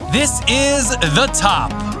This is The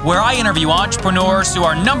Top, where I interview entrepreneurs who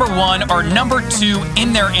are number one or number two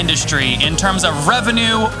in their industry in terms of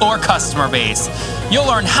revenue or customer base. You'll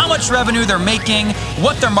learn how much revenue they're making,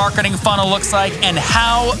 what their marketing funnel looks like, and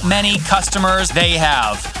how many customers they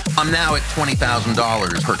have. I'm now at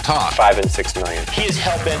 $20,000 per talk. 5 and 6 million. He is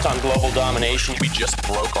hell-bent on global domination. We just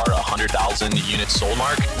broke our 100,000 units sold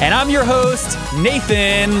mark. And I'm your host,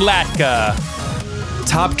 Nathan Latka.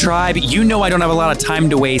 Top Tribe, you know I don't have a lot of time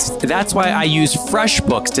to waste. That's why I use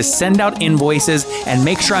FreshBooks to send out invoices and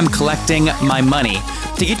make sure I'm collecting my money.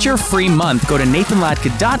 To get your free month, go to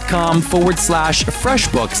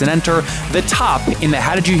nathanlatka.com/FreshBooks and enter The Top in the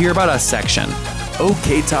How Did You Hear About Us section.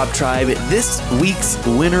 Okay, Top Tribe, this week's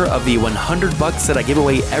winner of the $100 that I give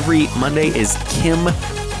away every Monday is Kim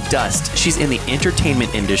Dust. She's in the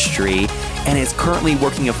entertainment industry and is currently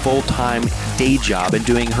working a full-time day job and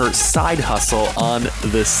doing her side hustle on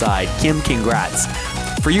the side. Kim, congrats.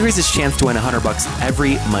 For you guys' chance to win $100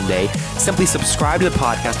 every Monday, simply subscribe to the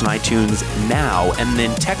podcast on iTunes now and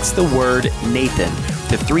then text the word Nathan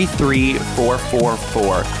to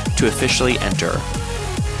 33444 to officially enter.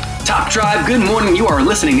 Top Tribe, good morning. You are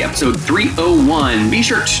listening to episode 301. Be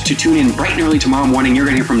sure to tune in bright and early tomorrow morning. You're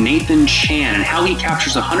going to hear from Nathan Chan and how he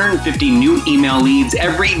captures 150 new email leads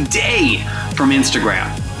every day from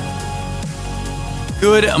Instagram.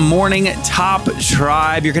 Good morning, Top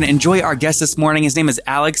Tribe. You're going to enjoy our guest this morning. His name is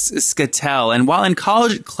Alex Skatell. And while in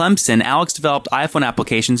college at Clemson, Alex developed iPhone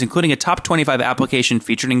applications, including a top 25 application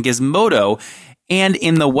featured in Gizmodo and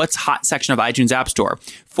in the What's Hot section of iTunes App Store.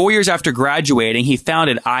 4 years after graduating, he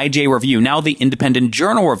founded IJ Review, now the Independent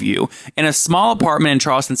Journal Review, in a small apartment in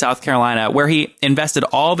Charleston, South Carolina, where he invested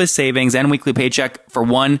all of his savings and weekly paycheck for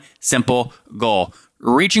one simple goal: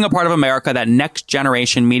 reaching a part of America that next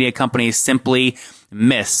generation media companies simply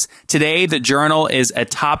miss. Today, the Journal is a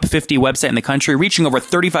top 50 website in the country, reaching over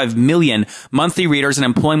 35 million monthly readers and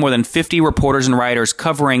employing more than 50 reporters and writers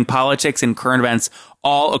covering politics and current events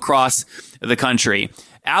all across the country.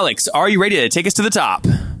 Alex, are you ready to take us to the top?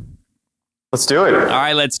 Let's do it. All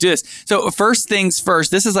right, let's do this. So first things first,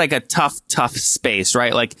 this is like a tough space,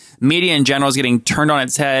 right? Like media in general is getting turned on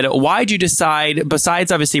its head. Why'd you decide,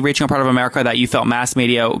 besides obviously reaching a part of America that you felt mass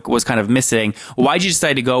media was kind of missing, why'd you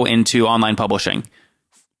decide to go into online publishing?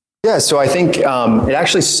 Yeah, so I think it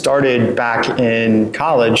actually started back in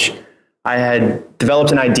college. I had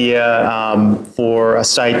developed an idea for a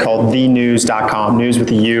site called thenews.com, news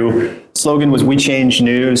with a U. Slogan was "We change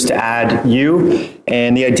news" to add "you,"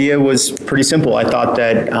 and the idea was pretty simple. I thought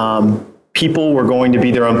that people were going to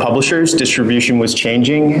be their own publishers. Distribution was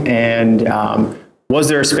changing, and was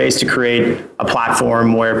there a space to create a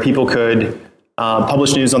platform where people could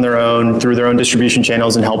publish news on their own through their own distribution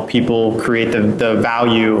channels and help people create the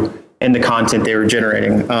value in the content they were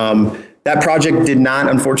generating. That project did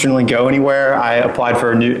not, unfortunately, go anywhere. I applied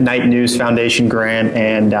for a Knight News Foundation grant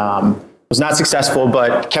and was not successful,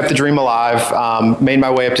 but kept the dream alive. Made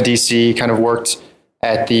my way up to DC, kind of worked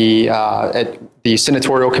at the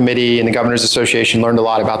senatorial committee and the Governors Association, learned a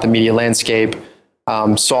lot about the media landscape,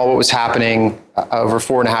 saw what was happening over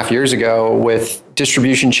 4.5 years ago with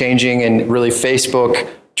distribution changing, and really Facebook,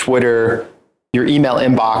 Twitter, your email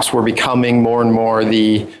inbox were becoming more and more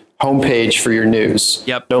the homepage for your news.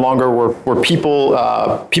 Yep. No longer were people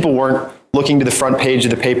weren't looking to the front page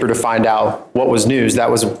of the paper to find out what was news.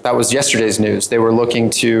 That was yesterday's news. They were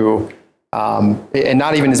looking to, and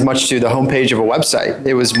not even as much to the homepage of a website.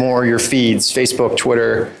 It was more your feeds, Facebook,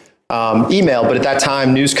 Twitter, email. But at that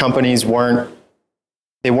time, news companies weren't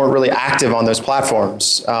really active on those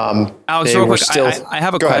platforms. Alex, real quick, I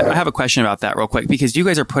have a question about that real quick, because you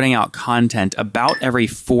guys are putting out content about every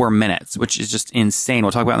 4 minutes, which is just insane.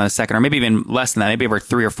 We'll talk about it in a second, or maybe even less than that, maybe over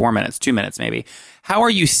 3 or 4 minutes, 2 minutes maybe. How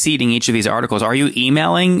are you seeding each of these articles? Are you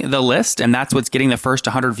emailing the list and that's what's getting the first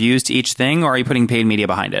 100 views to each thing, or are you putting paid media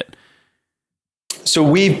behind it? So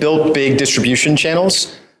we built big distribution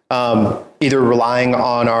channels. Either relying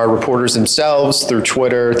on our reporters themselves through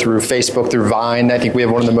Twitter, through Facebook, through Vine. I think we have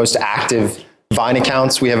one of the most active Vine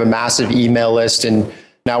accounts. We have a massive email list, and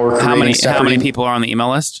now we're creating how many people are on the email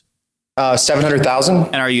list? 700,000.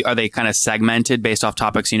 And are they kind of segmented based off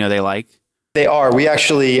topics they like? They are. We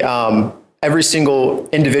actually every single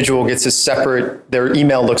individual gets a separate. Their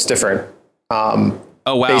email looks different. Oh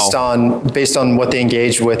wow! Based on what they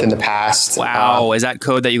engaged with in the past. Wow! Is that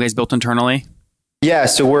code that you guys built internally? Yeah,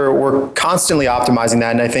 so we're constantly optimizing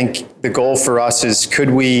that, and I think the goal for us is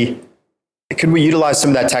could we utilize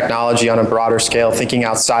some of that technology on a broader scale, thinking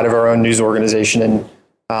outside of our own news organization and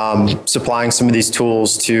supplying some of these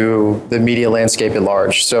tools to the media landscape at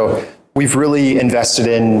large. So we've really invested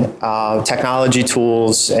in technology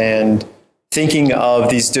tools and thinking of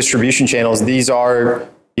these distribution channels. These are,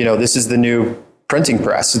 this is the new printing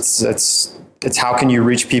press. It's how can you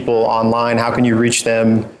reach people online? How can you reach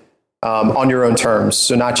them on your own terms?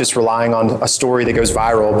 So not just relying on a story that goes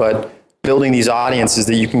viral, but building these audiences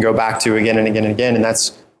that you can go back to again and again and again. And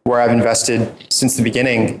that's where I've invested since the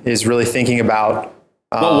beginning, is really thinking about.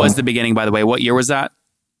 What was the beginning, by the way? What year was that?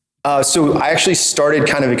 So I actually started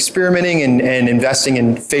kind of experimenting and investing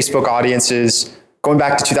in Facebook audiences going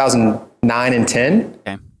back to 2009 and 10.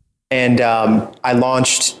 Okay. And I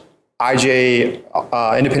launched IJ,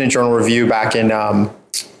 Independent Journal Review, back in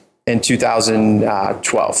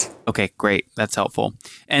 2012. Okay, great. That's helpful.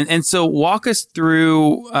 And so walk us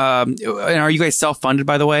through, and are you guys self-funded,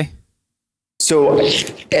 by the way? So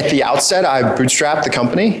at the outset, I bootstrapped the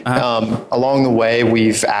company. Along the way,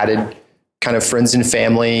 we've added kind of friends and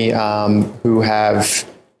family who have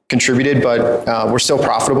contributed, but we're still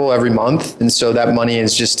profitable every month. And so that money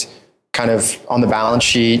is just kind of on the balance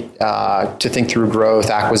sheet to think through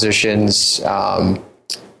growth, acquisitions.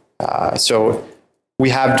 So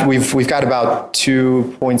we've got about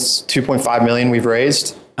 2.5 million we've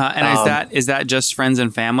raised. And is that just friends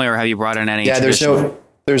and family, or have you brought in any? Yeah, there's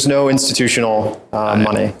no institutional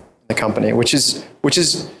money in the company, which is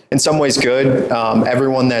in some ways good.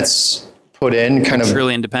 Everyone that's put in kind of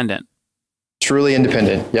truly independent. Truly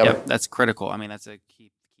independent. Yep. That's critical. I mean, that's a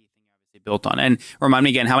key thing obviously built on. And remind me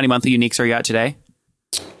again, how many monthly uniques are you at today?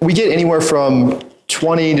 We get anywhere from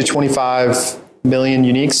 20 to 25 million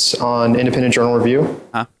uniques on Independent Journal Review.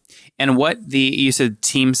 And you said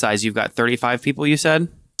team size, you've got 35 people, you said?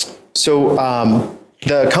 So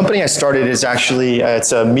the company I started is actually,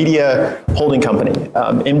 it's a media holding company,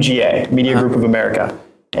 MGA, Media Group of America.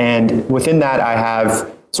 And within that, I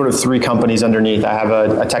have sort of three companies underneath. I have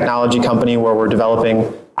a technology company where we're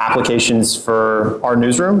developing applications for our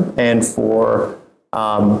newsroom and for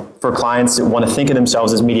clients that want to think of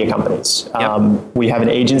themselves as media companies. Yep. We have an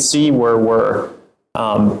agency where we're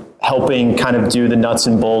helping kind of do the nuts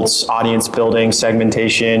and bolts, audience building,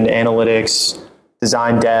 segmentation, analytics,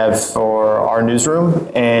 design dev for our newsroom.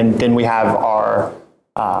 And then we have our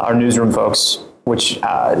newsroom folks, which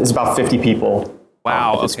is about 50 people.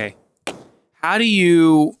 Wow. Okay. How do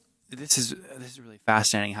you? This is really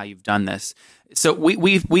fascinating how you've done this. So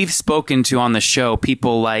we've spoken to on the show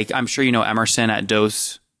people like, I'm sure you know Emerson at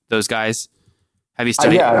Dose, those guys. Have you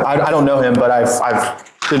studied? I don't know him, but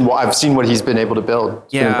I've seen what he's been able to build.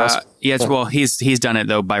 Yes. Well, he's done it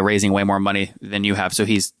though by raising way more money than you have, so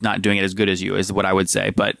he's not doing it as good as you, is what I would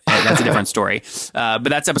say. But that's a different story. But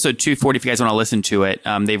that's episode 240. If you guys want to listen to it,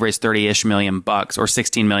 they've raised $30-ish million or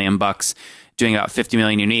 $16 million, doing about 50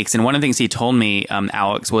 million uniques. And one of the things he told me,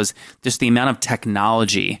 Alex, was just the amount of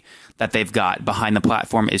technology that they've got behind the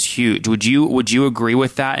platform is huge. Would you agree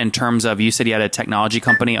with that in terms of, you said you had a technology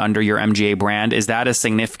company under your MGA brand? Is that a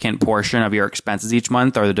significant portion of your expenses each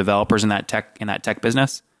month? Are the developers in that tech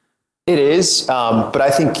business? It is, but I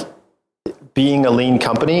think being a lean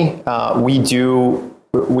company,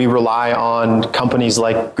 we rely on companies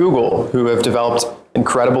like Google, who have developed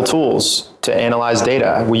incredible tools to analyze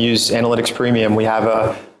data. We use Analytics Premium. We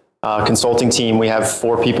have a consulting team. We have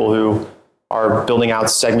 4 people who are building out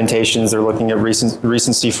segmentations. They're looking at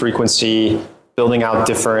recency, frequency, building out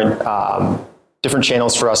different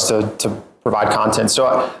channels for us to provide content.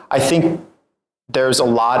 So I think there's a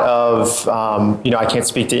lot of, I can't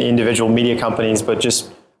speak to individual media companies, but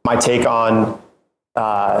just my take on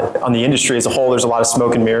the industry as a whole, there's a lot of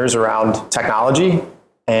smoke and mirrors around technology.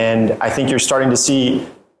 And I think you're starting to see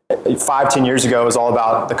 5-10 years ago, it was all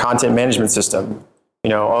about the content management system.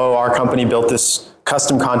 Our company built this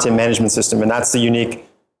custom content management system, and that's the unique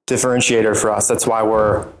differentiator for us. That's why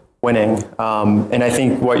we're winning. And I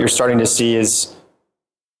think what you're starting to see is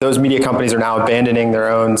those media companies are now abandoning their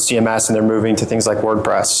own CMS and they're moving to things like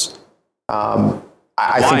WordPress.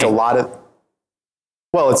 I think it's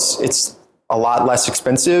a lot less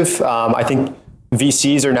expensive. I think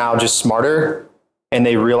VCs are now just smarter, and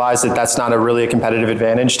they realize that that's not really a competitive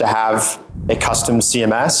advantage to have a custom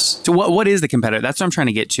CMS. So what is the competitive? That's what I'm trying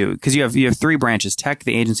to get to, because you have 3 branches: tech,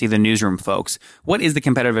 the agency, the newsroom folks. What is the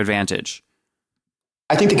competitive advantage?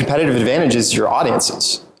 I think the competitive advantage is your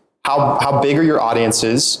audiences. How big are your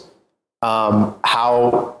audiences?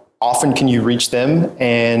 How often can you reach them,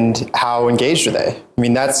 and how engaged are they? I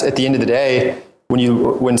mean, that's at the end of the day,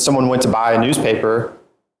 when someone went to buy a newspaper,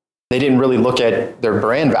 they didn't really look at their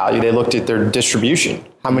brand value. They looked at their distribution.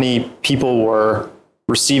 How many people were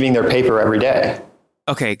receiving their paper every day?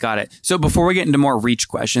 Okay, got it. So before we get into more reach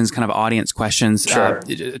questions, kind of audience questions, Sure.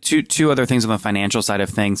 Two other things on the financial side of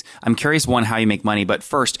things. I'm curious, one, how you make money, but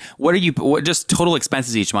first, what just total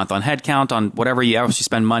expenses each month on headcount, on whatever you actually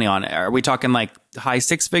spend money on? Are we talking like high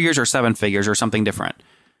 6 figures or 7 figures or something different?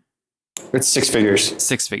 It's 6 figures.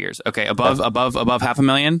 6 figures. Okay, above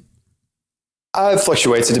 $500,000. It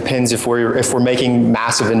fluctuates. It depends if we're making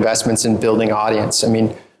massive investments in building audience. I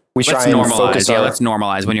mean, we try and focus on. Let's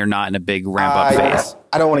normalize when you're not in a big ramp up phase.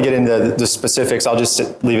 I don't want to get into the specifics. I'll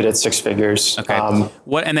just leave it at 6 figures. Okay.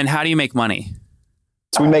 And then how do you make money?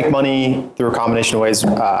 So we make money through a combination of ways.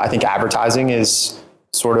 I think advertising is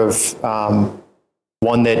sort of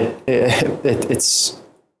one that it's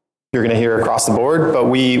you're going to hear across the board, but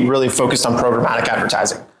we really focused on programmatic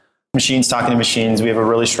advertising. Machines talking to machines. We have a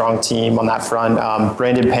really strong team on that front.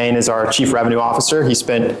 Brandon Payne is our chief revenue officer. He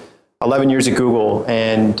spent 11 years at Google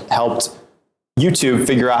and helped YouTube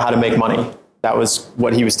figure out how to make money. That was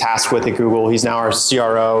what he was tasked with at Google. He's now our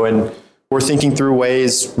CRO, and we're thinking through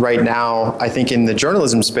ways right now, I think in the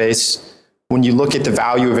journalism space, when you look at the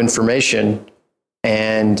value of information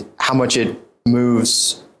and how much it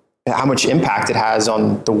moves, how much impact it has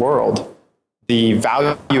on the world, the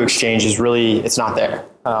value exchange is really, it's not there.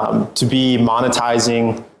 To be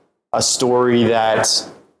monetizing a story that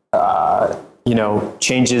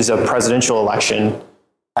changes a presidential election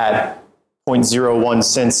at 0.01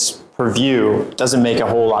 cents per view doesn't make a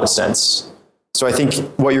whole lot of sense. So I think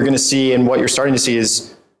what you're going to see and what you're starting to see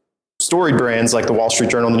is storied brands like the Wall Street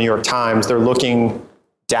Journal and the New York Times. They're looking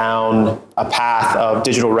down a path of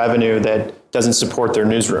digital revenue that doesn't support their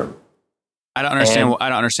newsroom. I don't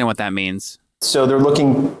understand what that means. So they're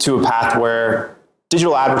looking to a path where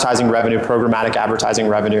digital advertising revenue, programmatic advertising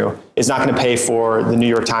revenue is not going to pay for the New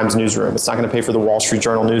York Times newsroom. It's not going to pay for the Wall Street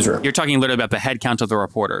Journal newsroom. You're talking literally about the head count of the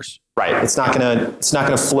reporters. Right. It's not going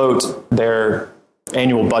to float their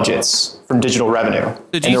annual budgets from digital revenue.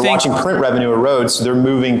 And they're watching print revenue erode, so they're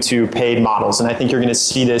moving to paid models. And I think you're going to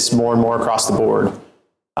see this more and more across the board.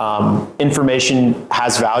 Information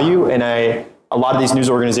has value, and a lot of these news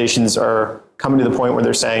organizations are coming to the point where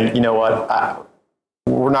they're saying, you know what,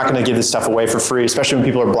 we're not going to give this stuff away for free, especially when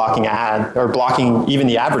people are blocking even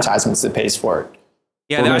the advertisements that pays for it.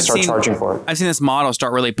 Yeah, we're going to start charging for it. I've seen this model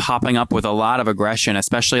start really popping up with a lot of aggression,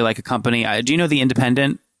 especially like a company. Do you know The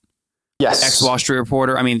Independent? Yes. Ex-Wall Street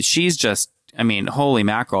reporter. I mean, she's just, holy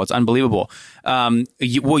mackerel. It's unbelievable.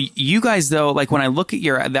 You guys, though, like when I look at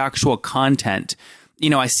the actual content,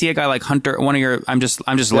 I see a guy like Hunter, I'm just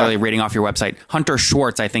literally reading off your website. Hunter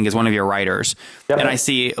Schwartz, I think, is one of your writers. Yep. And I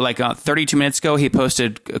see 32 minutes ago, he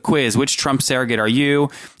posted a quiz. Which Trump surrogate are you?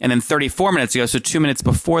 And then 34 minutes ago, so 2 minutes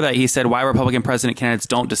before that, he said, why Republican president candidates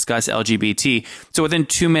don't discuss LGBT. So within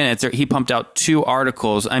 2 minutes, he pumped out 2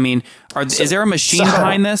 articles. I mean, is there a machine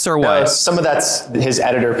behind this or what? Some of that's his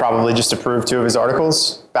editor probably just approved 2 of his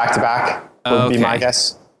articles back to back would be my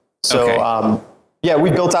guess. So, we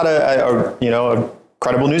built out a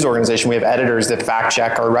credible news organization. We have editors that fact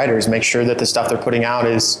check our writers, make sure that the stuff they're putting out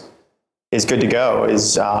is good to go,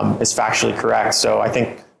 is factually correct. So I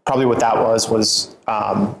think probably what that was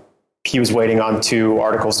he was waiting on 2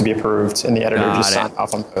 articles to be approved, and the editor just signed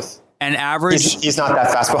off on both. And average, he's not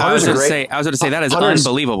that fast. But I was going to say that is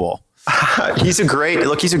unbelievable. He's a great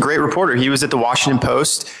reporter. He was at the Washington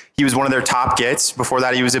Post. He was one of their top gets. Before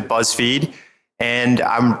that, he was at BuzzFeed, and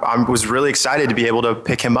I was really excited to be able to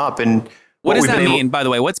pick him up. And what does that mean, by the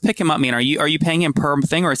way? What's pick him up mean? Are you paying him per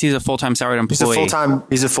thing, or is he a full-time salaried employee?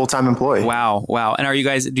 He's a full-time employee. Wow.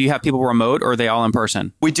 And do you have people remote, or are they all in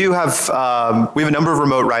person? We do have we have a number of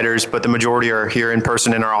remote writers, but the majority are here in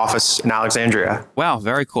person in our office in Alexandria. Wow,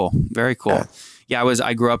 very cool. Very cool. Yeah,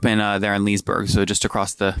 I grew up in there in Leesburg, so just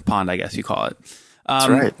across the pond, I guess you call it. That's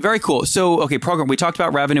right. Very cool. So, program. We talked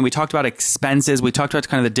about revenue. We talked about expenses. We talked about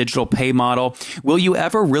kind of the digital pay model. Will you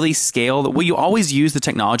ever really scale? Will you always use the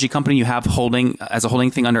technology company you have as a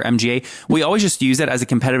holding thing under MGA? Will you always just use that as a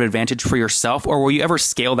competitive advantage for yourself, or will you ever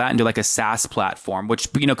scale that into like a SaaS platform,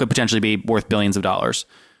 which could potentially be worth billions of dollars?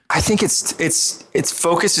 I think its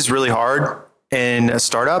focus is really hard in a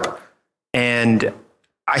startup, and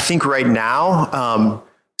I think right now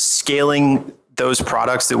scaling those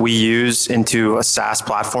products that we use into a SaaS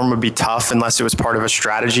platform would be tough unless it was part of a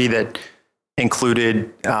strategy that included,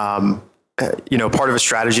 part of a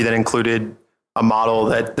strategy that included a model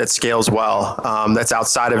that scales well, that's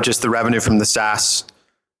outside of just the revenue from the SaaS.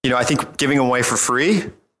 I think giving away for free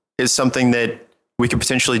is something that we could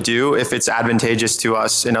potentially do if it's advantageous to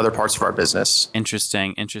us in other parts of our business.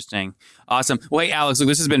 Interesting. Awesome. Well, hey, Alex, look,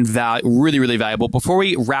 this has been really, really valuable. Before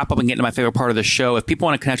we wrap up and get into my favorite part of the show, if people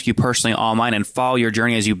want to connect with you personally online and follow your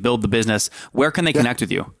journey as you build the business, where can they connect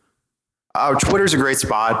with you? Twitter's a great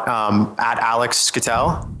spot, at Alex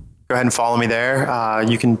Skatel. Go ahead and follow me there.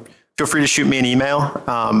 You can feel free to shoot me an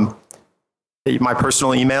email. My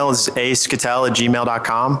personal email is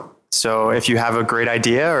askatel@gmail.com. So if you have a great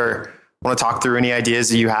idea or want to talk through any ideas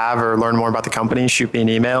that you have or learn more about the company, shoot me an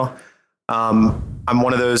email. I'm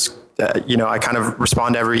one of those, I kind of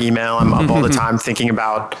respond to every email. I'm up all the time thinking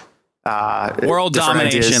about world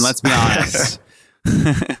domination. Ideas. Let's be honest.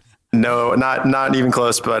 No, not even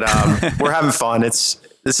close, but we're having fun. This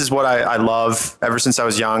is what I love. Ever since I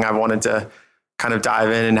was young, I wanted to kind of dive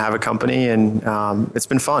in and have a company, and it's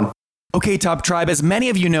been fun. Okay, Top Tribe, as many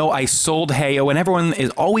of you know, I sold Heyo, and everyone is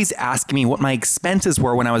always asking me what my expenses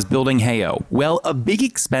were when I was building Heyo. Well, a big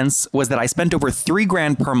expense was that I spent over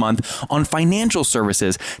 $3,000 per month on financial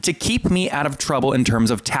services to keep me out of trouble in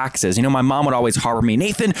terms of taxes. My mom would always harbor me,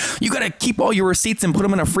 Nathan, you got to keep all your receipts and put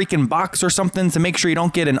them in a freaking box or something to make sure you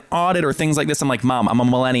don't get an audit or things like this. I'm like, Mom, I'm a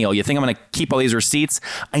millennial. You think I'm going to keep all these receipts?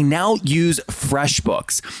 I now use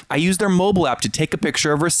FreshBooks. I use their mobile app to take a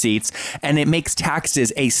picture of receipts, and it makes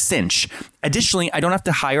taxes a cinch. Additionally, I don't have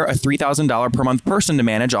to hire a $3,000 per month person to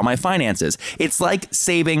manage all my finances. It's like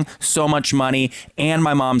saving so much money, and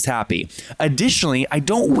my mom's happy. Additionally, I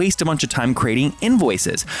don't waste a bunch of time creating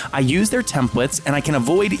invoices. I use their templates, and I can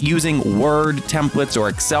avoid using Word templates or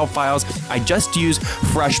Excel files. I just use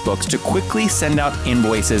FreshBooks to quickly send out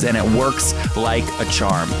invoices, and it works like a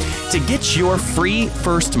charm. To get your free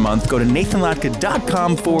first month, go to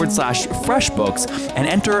nathanlatka.com/FreshBooks and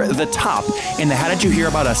enter the top in the How Did You Hear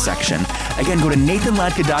About Us section. Again, go to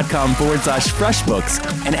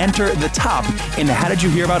nathanlatka.com/FreshBooks and enter the top in the How Did You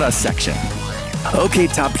Hear About Us section. Okay,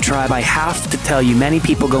 Top Tribe, I have to tell you, many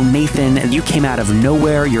people go, Nathan, you came out of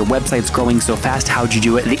nowhere. Your website's growing so fast. How'd you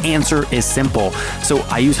do it? The answer is simple. So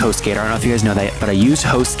I use HostGator. I don't know if you guys know that, but I use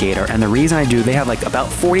HostGator. And the reason I do, they have like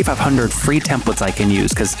about 4,500 free templates I can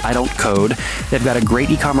use because I don't code. They've got a great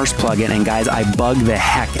e-commerce plugin. And guys, I bug the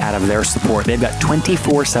heck out of their support. They've got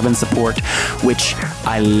 24/7 support, which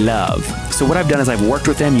I love. So what I've done is I've worked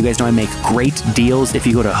with them. You guys know I make great deals. If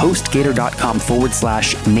you go to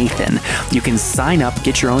HostGator.com/Nathan, you can sign up,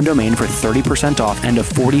 get your own domain for 30% off and a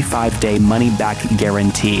 45-day money-back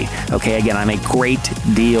guarantee. Okay, again, I make great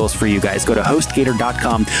deals for you guys. Go to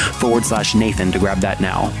HostGator.com/Nathan to grab that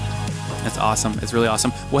now. That's awesome. It's really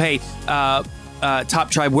awesome. Well, hey, Top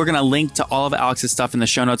Tribe, we're going to link to all of Alex's stuff in the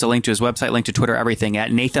show notes, a link to his website, link to Twitter, everything at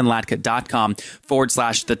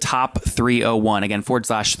nathanlatka.com/the-top301. Again,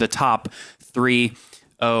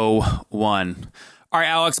 /the-top301. All right,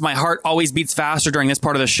 Alex, my heart always beats faster during this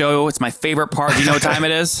part of the show. It's my favorite part. Do you know what time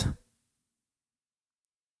it is?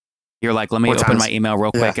 You're like, let me open my email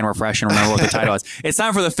real quick and refresh and remember what the title is. It's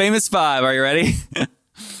time for the famous five. Are you ready?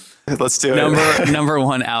 Let's do it. Number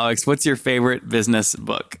one, Alex, what's your favorite business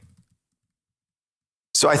book?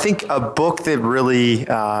 So I think a book that really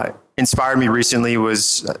inspired me recently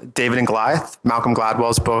was David and Goliath, Malcolm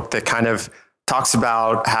Gladwell's book that kind of talks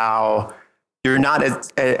about how you're not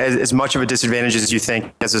as much of a disadvantage as you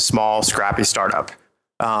think as a small, scrappy startup.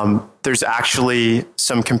 There's actually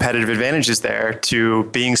some competitive advantages there to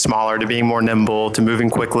being smaller, to being more nimble, to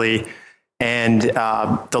moving quickly. And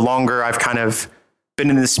the longer I've kind of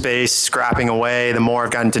been in this space, scrapping away, the more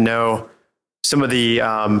I've gotten to know some of the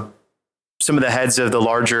heads of the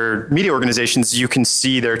larger media organizations. You can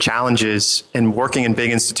see their challenges in working in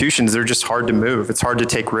big institutions. They're just hard to move. It's hard to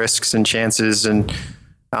take risks and chances.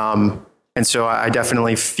 And so I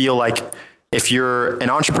definitely feel like if you're an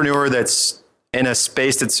entrepreneur that's in a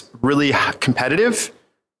space that's really competitive,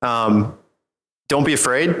 don't be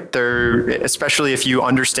afraid. Especially if you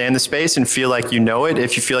understand the space and feel like you know it,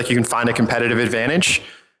 if you feel like you can find a competitive advantage,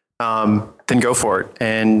 then go for it.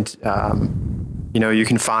 And, you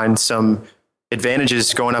can find some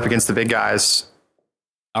advantages going up against the big guys.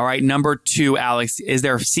 All right. Number two, Alex, is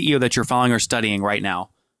there a CEO that you're following or studying right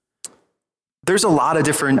now? There's a lot of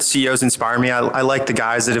different CEOs inspire me. I like the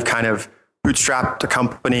guys that have kind of bootstrapped a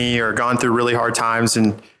company or gone through really hard times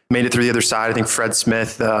and made it through the other side. I think Fred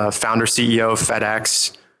Smith, founder CEO of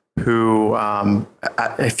FedEx, who,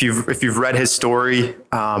 if you've read his story,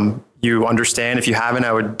 you understand. If you haven't,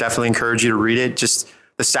 I would definitely encourage you to read it. Just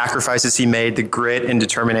the sacrifices he made, the grit and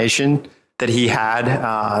determination that he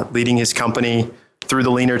had, leading his company through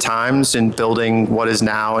the leaner times and building what is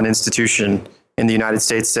now an institution in the United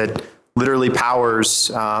States that literally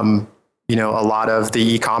powers, a lot of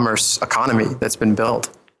the e-commerce economy that's been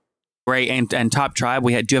built. Great. And Top Tribe,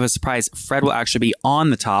 do have a surprise. Fred will actually be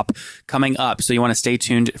on the top coming up. So you want to stay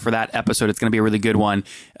tuned for that episode. It's going to be a really good one.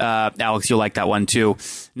 Alex, you'll like that one too.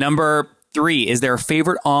 Number three, is there a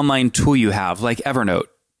favorite online tool you have, like Evernote?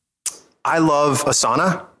 I love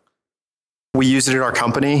Asana. We use it at our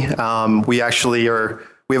company. We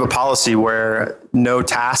have a policy where no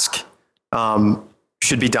task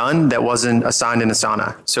should be done that wasn't assigned in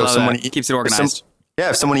Asana. So if someone keeps it organized.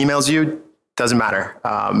 If someone emails you, doesn't matter.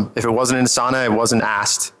 If it wasn't in Asana, it wasn't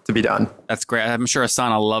asked to be done. That's great. I'm sure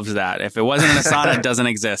Asana loves that. If it wasn't in Asana, it doesn't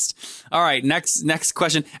exist. All right. Next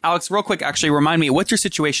question. Alex, real quick, actually remind me, what's your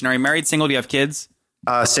situation? Are you married, single? Do you have kids?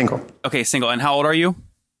 Single. Okay. Single. And how old are you?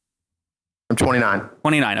 I'm 29.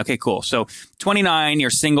 29. Okay, cool. So 29, you're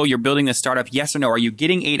single, you're building this startup. Yes or no? Are you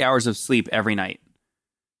getting 8 hours of sleep every night?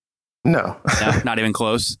 No. No, not even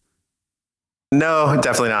close. No,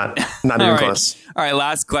 definitely not. Not even close. All right,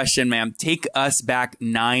 last question, ma'am. Take us back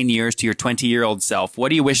 9 years to your 20-year-old self. What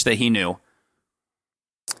do you wish that he knew?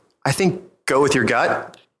 I think go with your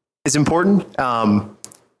gut is important.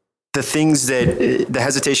 The things that, the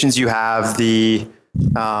hesitations you have, the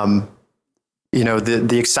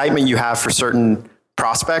excitement you have for certain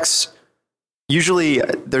prospects, usually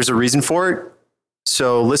there's a reason for it.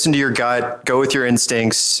 So listen to your gut, go with your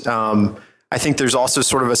instincts. I think there's also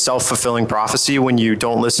sort of a self-fulfilling prophecy when you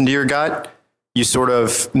don't listen to your gut. You sort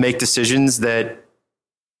of make decisions that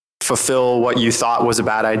fulfill what you thought was a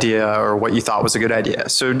bad idea or what you thought was a good idea.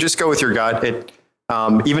 So just go with your gut.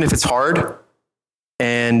 Even if it's hard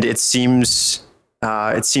and it seems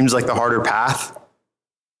like the harder path,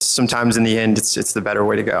 sometimes in the end, it's the better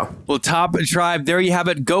way to go. Well, Top Tribe, there you have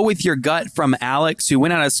it. Go with your gut from Alex, who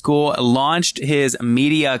went out of school, launched his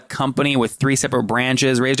media company with 3 separate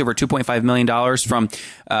branches, raised over $2.5 million from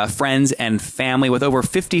friends and family, with over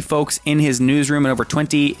 50 folks in his newsroom and over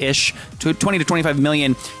 20 to 25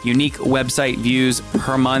 million unique website views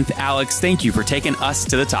per month. Alex, thank you for taking us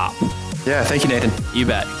to the top. Yeah, thank you, Nathan. You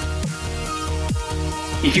bet.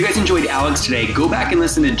 If you guys enjoyed Alex today, go back and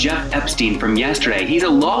listen to Jeff Epstein from yesterday. He's a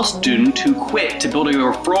law student who quit to build a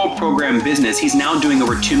referral program business. He's now doing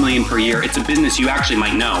over $2 million per year. It's a business you actually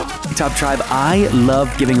might know. Top Tribe, I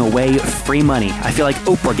love giving away free money. I feel like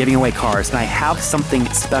Oprah giving away cars, and I have something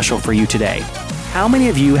special for you today. How many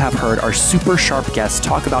of you have heard our super sharp guests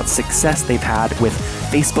talk about success they've had with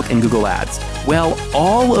Facebook and Google Ads? Well,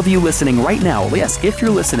 all of you listening right now, yes, if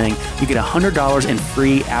you're listening, you get $100 in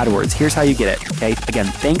free AdWords. Here's how you get it, okay? Again,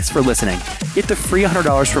 thanks for listening. Get the free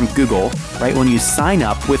 $100 from Google, right, when you sign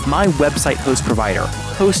up with my website host provider,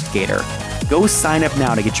 HostGator. Go sign up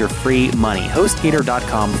now to get your free money.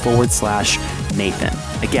 HostGator.com/Nathan.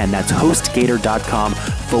 Again, that's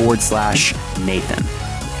HostGator.com/Nathan.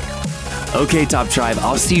 Okay, Top Tribe,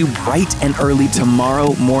 I'll see you bright and early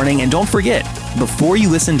tomorrow morning. And don't forget, before you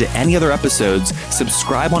listen to any other episodes,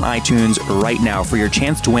 subscribe on iTunes right now for your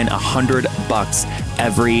chance to win $100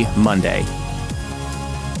 every Monday.